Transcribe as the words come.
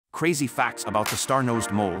crazy facts about the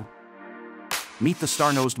star-nosed mole. Meet the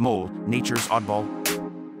star-nosed mole, nature's oddball.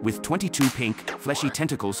 With 22 pink, fleshy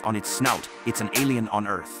tentacles on its snout, it's an alien on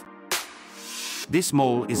Earth. This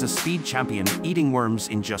mole is a speed champion, eating worms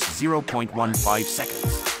in just 0.15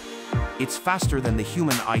 seconds. It's faster than the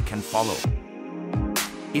human eye can follow.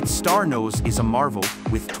 Its star nose is a marvel,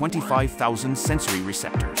 with 25,000 sensory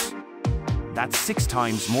receptors. That's 6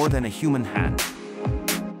 times more than a human hand.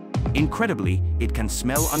 Incredibly, it can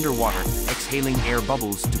smell underwater, exhaling air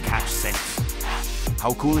bubbles to catch scents.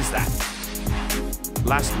 How cool is that?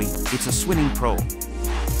 Lastly, it's a swimming pro.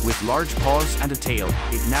 With large paws and a tail,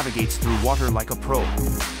 it navigates through water like a pro.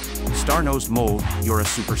 Star-nosed mole, you're a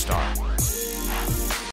superstar.